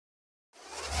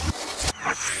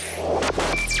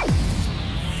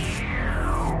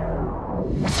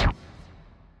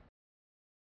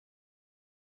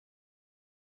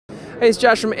Hey, it's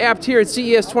Josh from Apt here at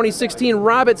CES 2016.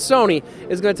 Rob at Sony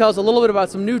is going to tell us a little bit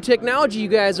about some new technology you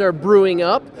guys are brewing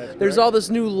up. There's all this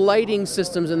new lighting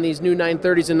systems in these new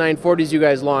 930s and 940s you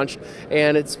guys launched,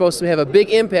 and it's supposed to have a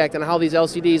big impact on how these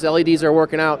LCDs, LEDs are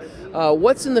working out.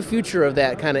 What's in the future of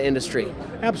that kind of industry?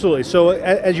 Absolutely. So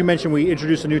as you mentioned, we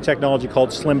introduced a new technology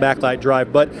called Slim Backlight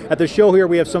Drive, but at the show here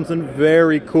we have something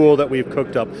very cool that we've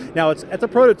cooked up. Now it's at the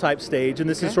prototype stage, and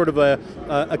this is sort of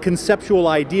a conceptual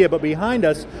idea, but behind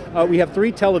us we have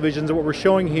 3 televisions, and what we're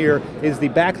showing here is the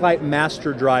Backlight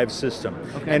Master Drive system.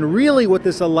 And really what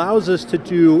this allows us to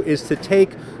do is to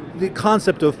take the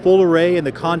concept of full array and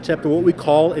the concept of what we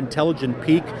call intelligent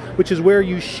peak, which is where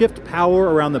you shift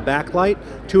power around the backlight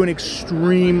to an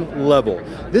extreme level.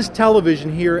 This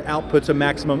television here outputs a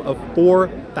maximum of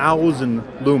 4,000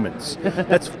 lumens.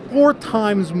 That's 4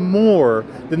 times more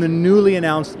than the newly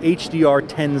announced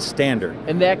HDR10 standard.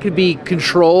 And that could be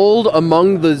controlled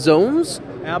among the zones?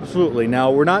 Absolutely. Now,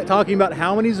 we're not talking about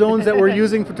how many zones that we're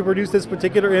using to produce this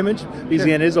particular image, because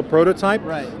again, it is a prototype.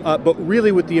 Right. But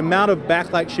really, with the amount of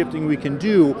backlight shifting we can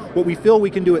do, what we feel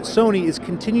we can do at Sony is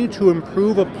continue to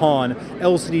improve upon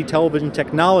LCD television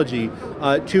technology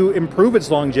to improve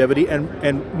its longevity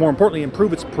and more importantly,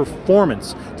 improve its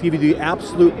performance to give you the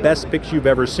absolute best picture you've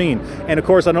ever seen. And of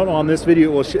course, I don't know on this video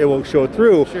it will show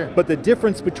through, but the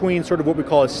difference between sort of what we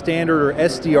call a standard or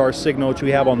SDR signal, which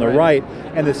we have on the right,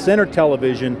 and the center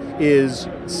television is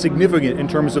significant in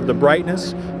terms of the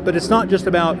brightness, but it's not just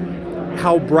about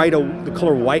how bright the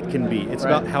color white can be. It's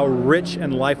about how rich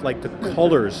and lifelike the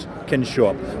colors can show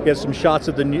up. We have some shots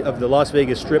of the Las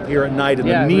Vegas Strip here at night, and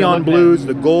the neon blues,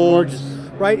 the golds.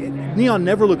 Right? Neon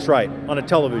never looks right on a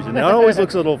television. It always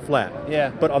looks a little flat.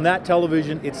 But on that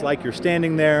television, it's like you're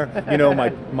standing there. You know,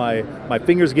 my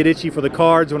fingers get itchy for the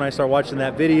cards when I start watching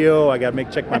that video. I got to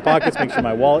check my pockets, make sure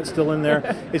my wallet's still in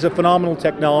there. It's a phenomenal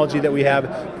technology that we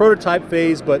have. Prototype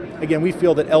phase, but again, we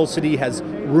feel that LCD has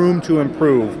room to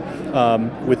improve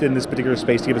within this particular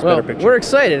space to give us a better picture. We're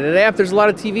excited. At Apt, there's a lot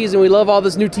of TVs, and we love all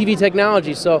this new TV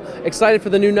technology. So excited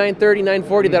for the new 930,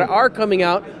 940 that are coming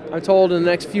out, I'm told, in the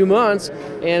next few months.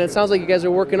 And it sounds like you guys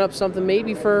are working up something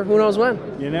maybe for who knows when.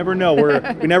 You never know.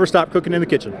 We never stop cooking in the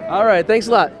kitchen. All right. Thanks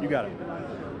a lot. You got it.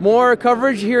 More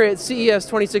coverage here at CES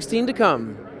 2016 to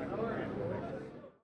come.